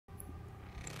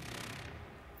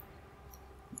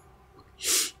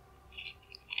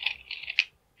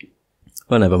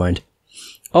Well, never mind.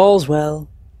 All's well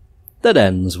that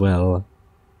ends well.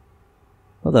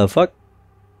 What the fuck?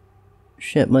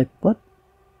 Shit, my... what?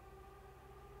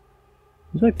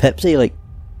 Is my Pepsi, like...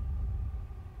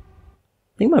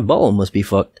 I think my bottle must be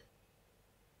fucked.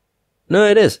 No,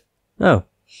 it is. Oh.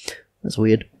 That's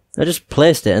weird. I just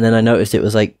placed it and then I noticed it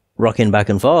was, like, rocking back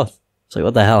and forth. It's like,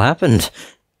 what the hell happened?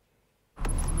 I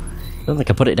don't think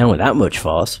I put it down with that much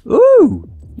force. Ooh!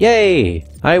 Yay!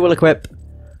 I will equip.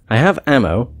 I have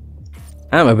ammo.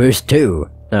 Ammo boost too.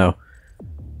 No.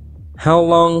 How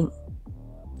long?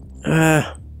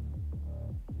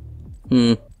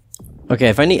 Okay,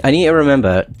 if I need to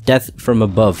remember death from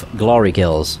above, glory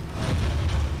kills.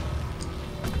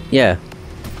 Yeah.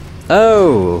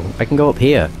 Oh, I can go up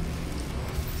here.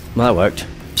 Well, that worked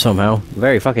somehow.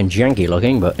 Very fucking janky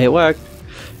looking, but it worked.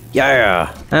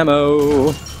 Yeah,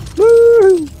 ammo.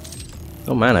 Woo!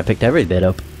 Oh man, I picked every bit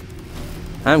up.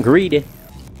 I'm greedy.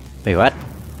 Wait, what?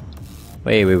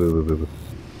 Wait.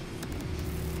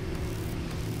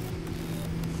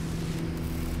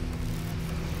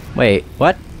 Wait,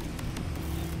 what?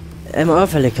 I'm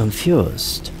awfully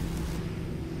confused.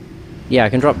 Yeah, I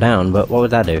can drop down, but what would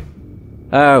that do?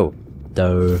 Oh,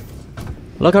 duh.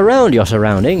 Look around your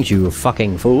surroundings, you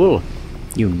fucking fool.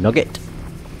 You nugget.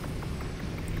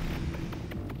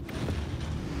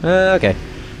 Okay.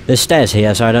 There's stairs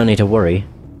here, so I don't need to worry.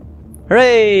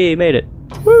 Hooray! Made it.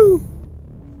 Woo!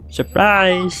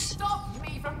 Surprise! Stopped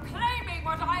me from claiming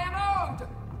what I am owed!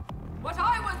 What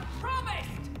I was promised!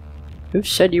 Who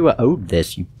said you were owed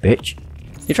this, you bitch?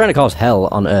 You're trying to cause hell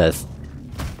on Earth.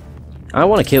 I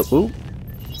want to kill... Ooh.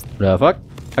 The fuck?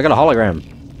 I got a hologram.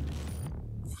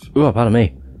 Ooh, pardon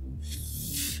me.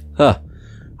 Huh.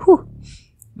 Whew.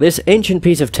 This ancient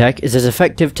piece of tech is as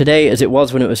effective today as it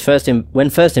was when it was first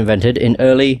invented in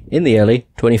the early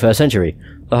 21st century.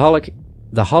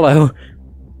 The hollow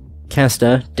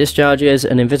caster discharges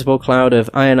an invisible cloud of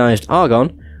ionized argon,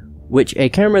 which a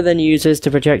camera then uses to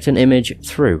project an image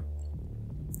through.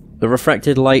 The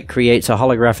refracted light creates a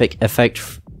holographic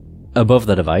effect above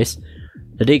the device.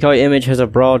 The decoy image has a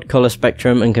broad color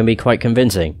spectrum and can be quite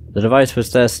convincing. The device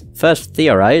was first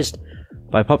theorized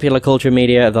by popular culture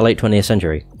media of the late 20th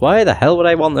century. Why the hell would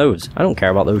I want those? I don't care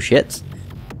about those shits.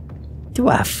 Do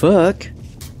I fuck?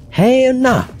 Hell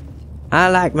no. I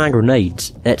like my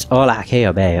grenades. That's all I care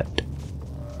about.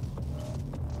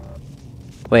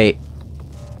 Wait.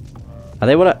 Are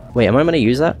they what I... Wait, am I going to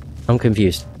use that? I'm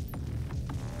confused.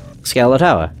 Scale the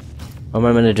tower? Or am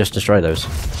I going to just destroy those?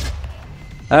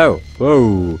 Oh.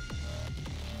 Whoa.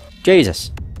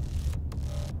 Jesus.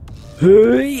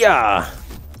 Yeah.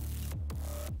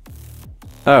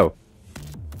 Oh.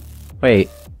 Wait.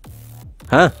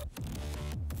 Huh?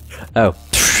 Oh.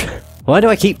 Why do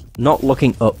I keep not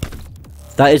looking up?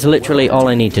 That is literally all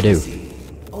I need to do.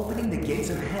 Opening the gates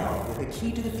of hell with a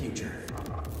key to the future.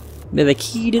 With a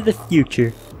key to the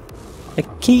future. A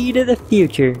key to the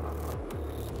future.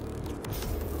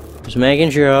 Just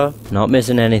making sure, not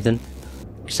missing anything.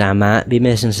 Because I might be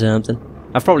missing something.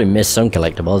 I've probably missed some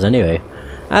collectibles anyway.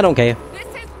 I don't care. This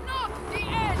is not the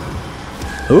end!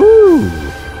 Ooh!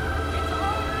 It's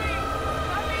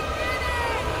only the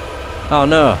beginning! Oh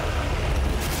no.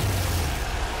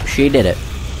 She did it.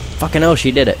 Fucking hell,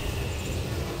 she did it.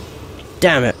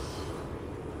 Damn it.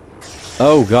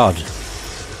 Oh god.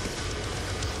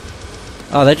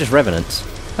 Oh, they're just revenants.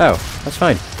 Oh, that's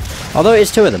fine. Although it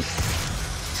is two of them.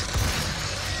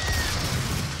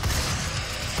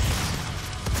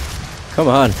 Come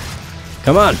on.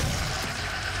 Come on.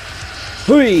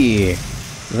 Hui!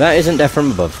 That isn't death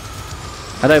from above.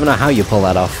 I don't even know how you pull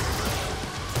that off.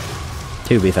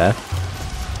 To be fair.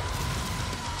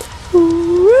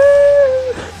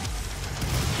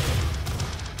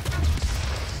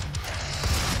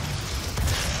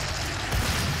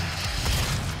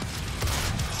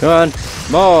 Come on.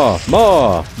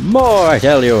 More, I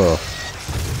tell you.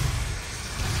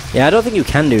 Yeah, I don't think you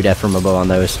can do death from above on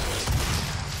those.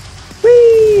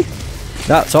 Whee!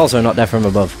 That's also not death from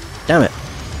above. Damn it.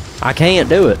 I can't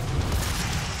do it.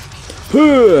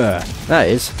 That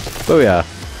is. Booyah.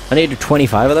 I need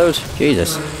 25 of those?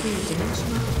 Jesus.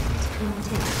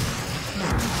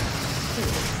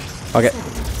 Okay.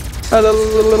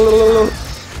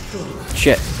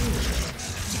 Shit.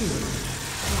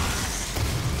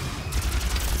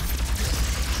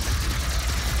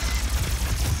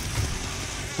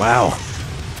 Wow.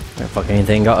 That fucking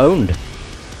thing got owned.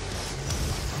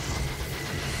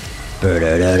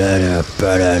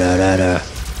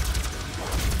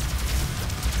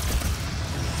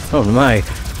 Oh my.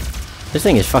 This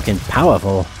thing is fucking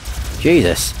powerful.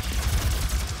 Jesus.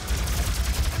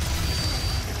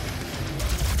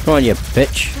 Come on, you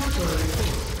bitch.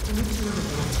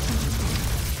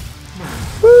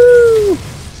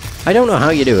 I don't know how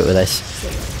you do it with this.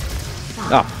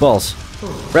 Ah, balls.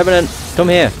 Revenant, come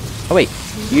here. Oh wait,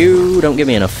 you don't give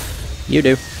me enough. You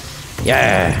do.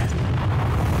 Yeah.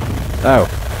 Oh.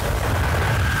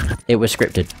 It was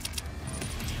scripted.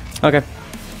 Okay.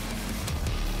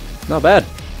 Not bad.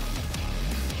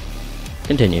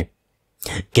 Continue.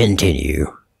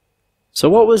 Continue. So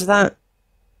what was that?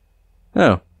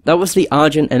 Oh, that was the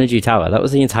Argent Energy Tower. That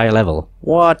was the entire level.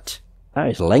 What? That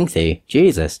is lengthy.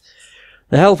 Jesus.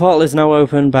 The Hell Portal is now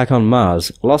open back on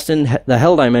Mars. Lost in the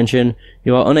Hell Dimension,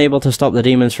 you are unable to stop the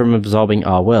demons from absorbing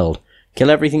our world. Kill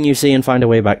everything you see and find a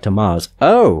way back to Mars.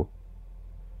 Oh!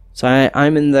 So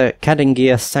I'm in the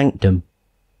Kadingia Sanctum.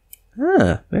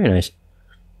 Ah, very nice.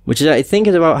 Which is, I think,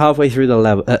 is about halfway through the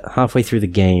level, halfway through the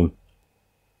game.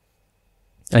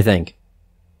 I think.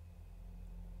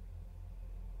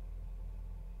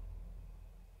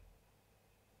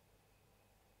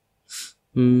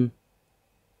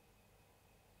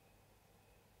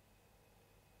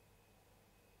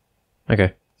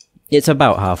 Okay. It's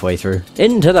about halfway through.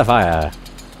 Into the fire!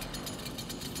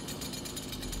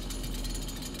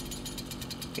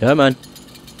 Come on.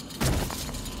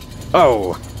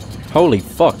 Oh! Holy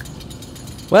fuck.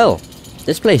 Well,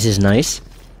 this place is nice.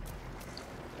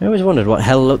 I always wondered what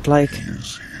hell looked like.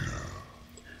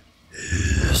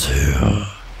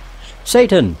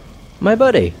 Satan! My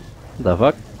buddy! What the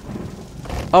fuck?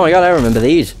 Oh my god, I remember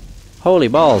these. Holy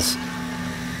balls.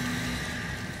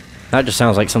 That just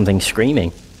sounds like something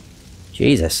screaming.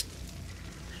 Jesus.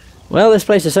 Well, this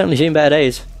place has certainly seen better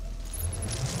days.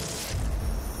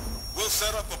 We'll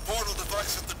set up a portal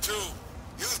device at the tomb.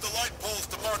 Use the light poles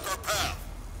to mark our path.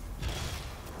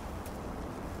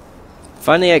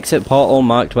 Find the exit portal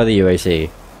marked by the UAC.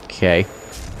 Okay.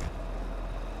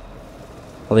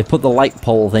 Well, they put the light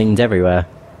pole things everywhere.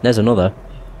 There's another.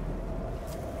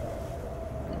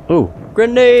 Ooh,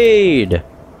 grenade!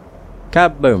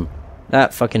 Kaboom.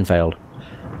 That fucking failed.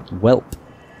 Welp.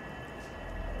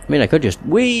 I mean, I could just...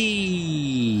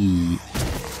 Whee!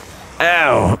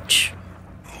 Ouch!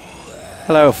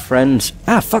 Hello, friends.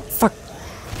 Ah, fuck, fuck!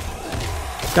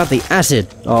 Got the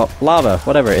acid, or lava,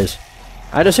 whatever it is.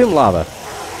 I'd assume lava.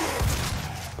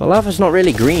 But lava's not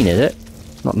really green, is it?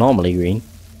 Not normally green.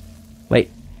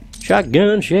 Wait.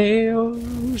 Shotgun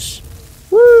shells!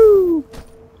 Woo!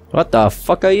 What the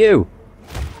fuck are you?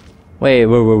 Wait,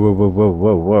 whoa, whoa, whoa, whoa, whoa,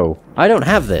 whoa, whoa. I don't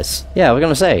have this. Yeah, I was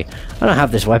gonna say. I don't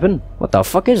have this weapon. What the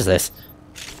fuck is this?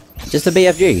 Just a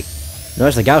BFG. No,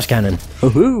 it's the Gauss cannon.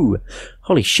 Woohoo!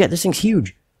 Holy shit, this thing's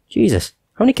huge. Jesus.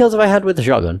 How many kills have I had with the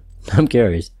shotgun? I'm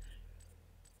curious.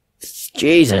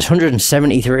 Jesus,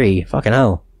 173. Fucking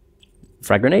hell.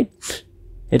 Frag grenade?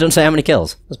 It doesn't say how many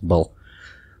kills. That's bull.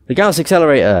 The Gauss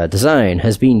accelerator design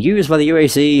has been used by the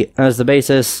UAC as the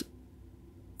basis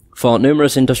for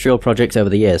numerous industrial projects over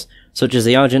the years, such as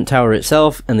the Argent Tower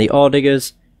itself and the ore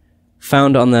diggers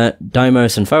found on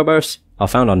Deimos and Phobos.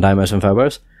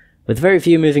 With very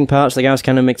few moving parts, the Gauss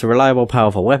cannon makes a reliable,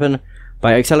 powerful weapon.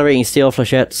 By accelerating steel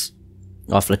flechettes,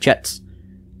 I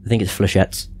think it's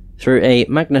flechettes, through a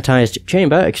magnetized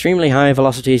chamber, extremely high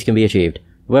velocities can be achieved.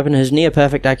 The weapon has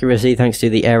near-perfect accuracy thanks to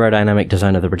the aerodynamic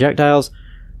design of the projectiles.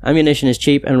 Ammunition is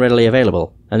cheap and readily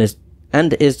available, and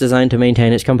is designed to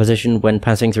maintain its composition when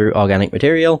passing through organic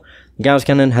material. The Gauss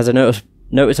cannon has a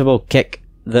noticeable kick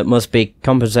that must be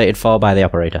compensated for by the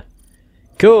operator.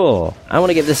 Cool! I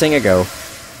want to give this thing a go.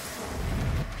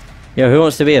 Yo, who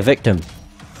wants to be a victim?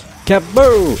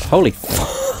 Kaboo! Holy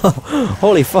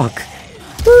holy fuck.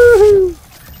 Woohoo!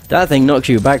 That thing knocks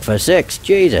you back for 6.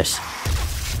 Jesus.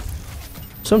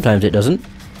 Sometimes it doesn't.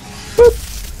 Whoop.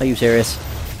 Are you serious?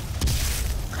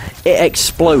 It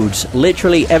explodes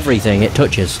literally everything it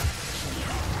touches.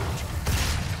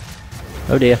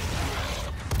 Oh dear.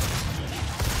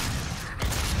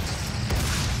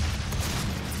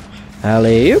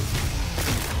 Alley-oop.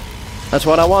 That's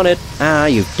what I wanted. Ah,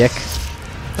 you dick.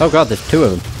 Oh god, there's 2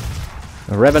 of them.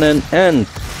 The Revenant and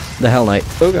the Hell Knight.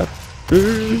 Oh god.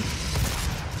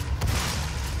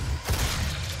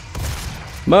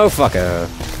 Mofucker.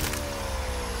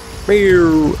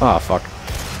 Oh fuck.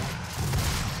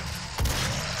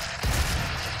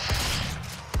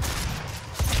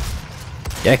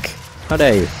 Dick. How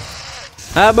dare you?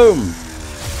 Ah, boom!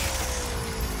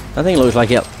 That thing looks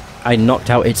like I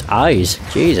knocked out its eyes.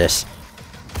 Jesus.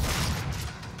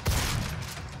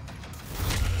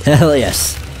 Hell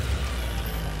yes.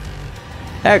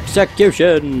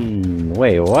 Execution!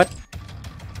 Wait, what?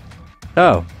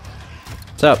 Oh.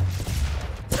 What's up?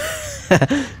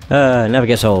 Never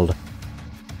gets old.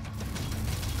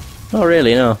 Not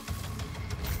really, no.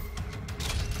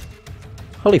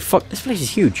 Holy fuck, this place is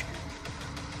huge.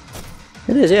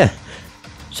 It is, yeah.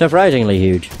 Surprisingly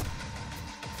huge.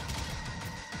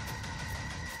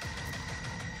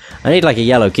 I need like a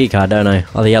yellow keycard, don't I?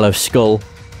 Or the yellow skull,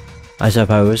 I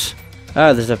suppose.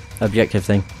 Oh, there's a objective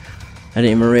thing. I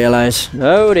didn't even realise.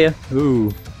 Oh dear.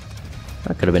 Ooh.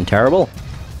 That could have been terrible.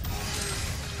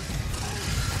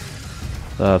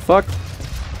 The fuck?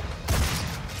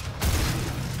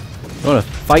 I wanna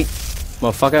fight,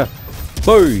 motherfucker.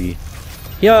 Boy!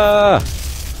 Yeah!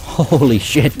 Holy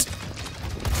shit!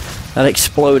 That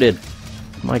exploded.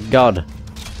 My god.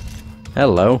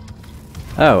 Hello.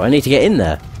 Oh, I need to get in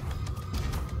there.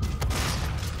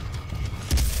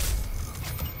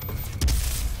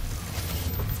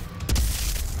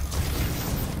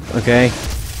 Okay.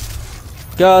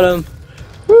 Got him.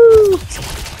 Woo!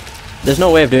 There's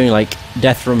no way of doing like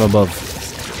death from above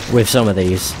with some of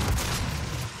these.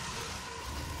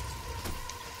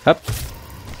 Up.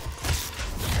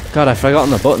 God, I've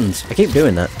forgotten the buttons. I keep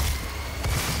doing that.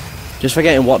 Just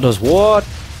forgetting what does what.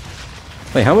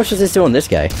 Wait, how much does this do on this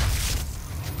guy?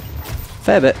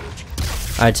 Fair bit,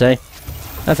 I'd say.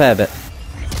 A fair bit.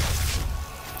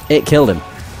 It killed him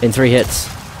in 3 hits.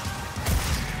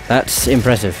 That's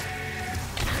impressive.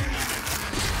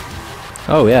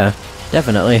 Oh yeah,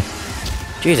 definitely.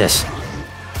 Jesus.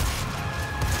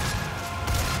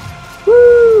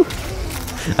 Woo!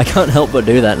 I can't help but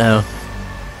do that now.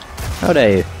 How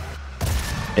dare you,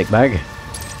 dickbag.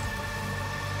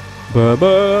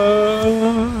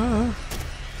 Ba-ba.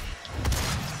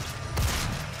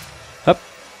 Up.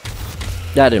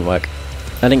 That didn't work.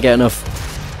 I didn't get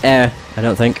enough air, I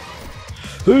don't think.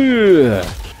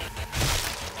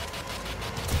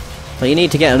 But you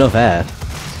need to get enough air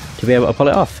to be able to pull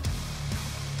it off.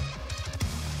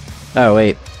 Oh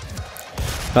wait.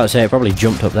 About to say it probably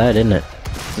jumped up there, didn't it?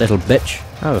 Little bitch.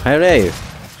 Oh, how dare you?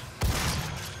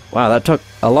 Wow, that took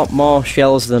a lot more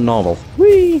shells than normal.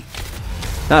 Whee!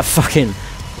 That fucking...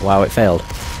 Wow, it failed.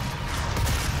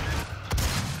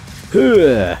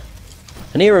 I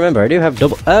need to remember, I do have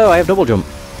double... Oh, I have double jump.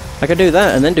 I could do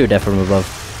that and then do death from above.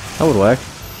 That would work.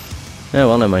 Oh,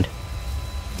 well, never mind.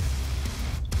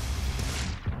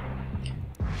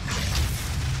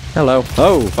 Hello.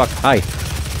 Oh, fuck. Hi.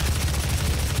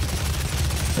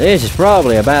 This is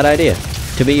probably a bad idea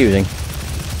to be using.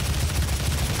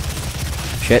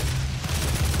 Shit.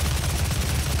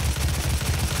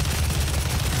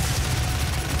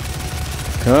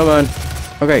 Come on.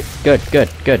 Okay, good.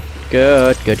 Good.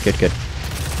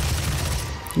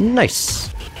 Nice.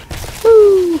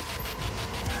 Woo!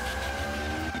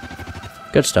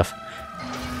 Good stuff.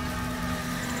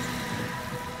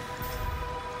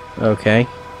 Okay.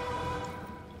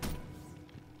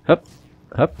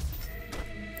 Up.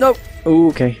 Nope. Ooh,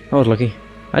 okay. I was lucky.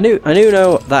 I knew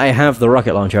know that I have the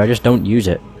rocket launcher, I just don't use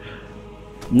it.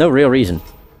 No real reason,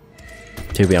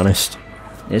 to be honest.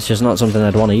 It's just not something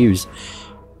I'd want to use.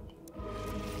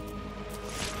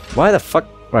 Why the fuck?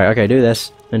 Right, okay, do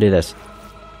this, and do this.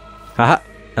 Haha!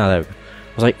 Oh, there we go.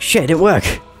 I was like, shit, it didn't work!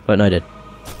 But no, it did.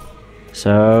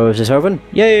 So, is this open?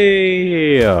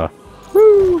 Yay!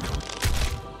 Woo!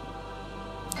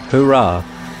 Hoorah!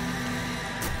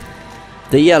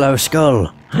 The yellow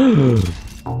skull!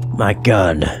 My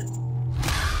god.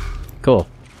 Cool.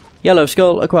 Yellow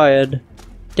skull acquired.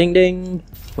 Ding ding.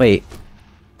 Wait.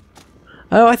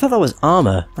 Oh, I thought that was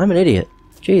armor. I'm an idiot.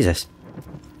 Jesus.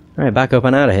 Alright, back up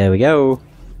and out of here we go.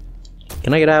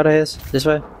 Can I get out of here? This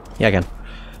way? Yeah, I can.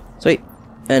 Sweet.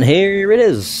 And here it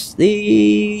is. The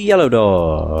yellow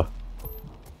door.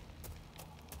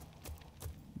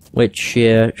 Which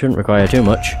shouldn't require too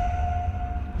much.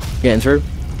 Getting through.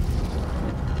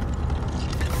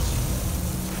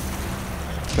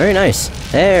 Very nice.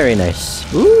 Very nice.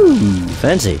 Ooh,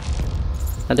 fancy.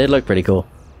 That did look pretty cool.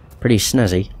 Pretty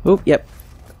snazzy. Oop, yep.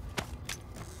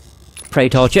 Pray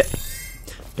torch it.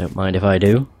 Don't mind if I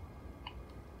do.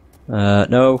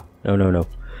 No.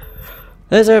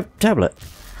 There's a tablet.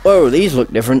 Whoa, these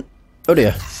look different. Oh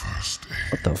dear.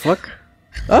 What the fuck?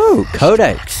 Oh,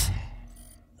 codex.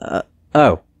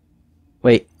 Oh.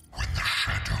 Wait. When the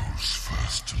shadows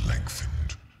first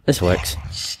lengthened, This works.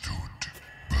 stood,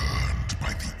 burned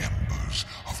by the embers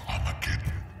of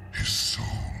Armageddon, his soul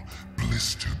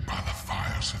blistered by the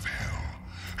fires of hell,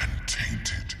 and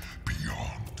tainted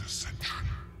beyond ascension.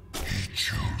 He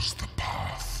chose the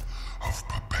path of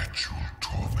perpetual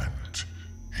torment.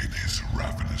 In his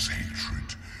ravenous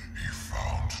hatred, he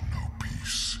found no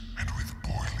peace, and with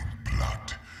boiling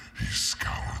blood, he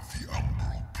scoured the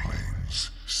umbral plains,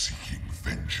 seeking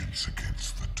vengeance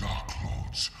against the Dark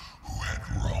Lords who had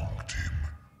wronged him.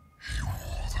 He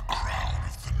wore the crown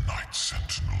of the Night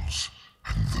Sentinels,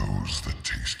 and those that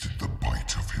tasted the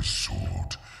bite of his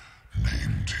sword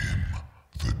named him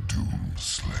the Doom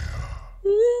Slayer.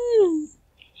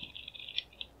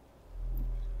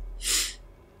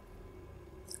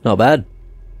 Not bad.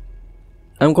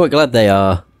 I'm quite glad they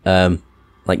are,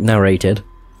 like, narrated.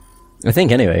 I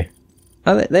think, anyway.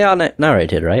 They are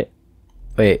narrated, right?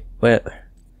 Wait, where?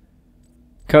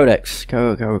 Codex.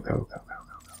 Go.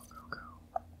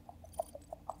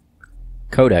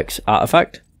 Codex.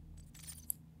 Artifact?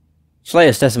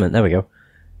 Slayer's Testament, there we go.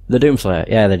 The Doomslayer,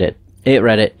 yeah, they did. It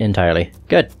read it entirely.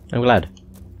 Good, I'm glad.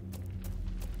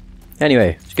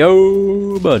 Anyway, let's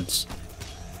go, buds.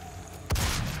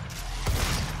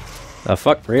 The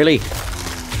fuck, really?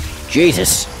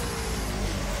 Jesus!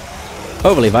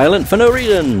 Overly violent for no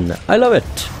reason! I love it!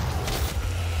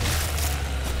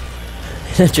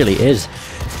 It actually is.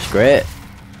 It's great.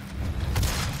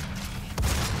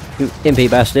 You impy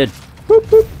bastard. Boop,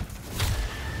 boop.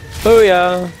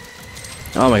 Booyah!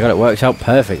 Oh my god, it works out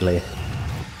perfectly.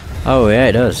 Oh yeah,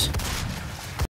 it does.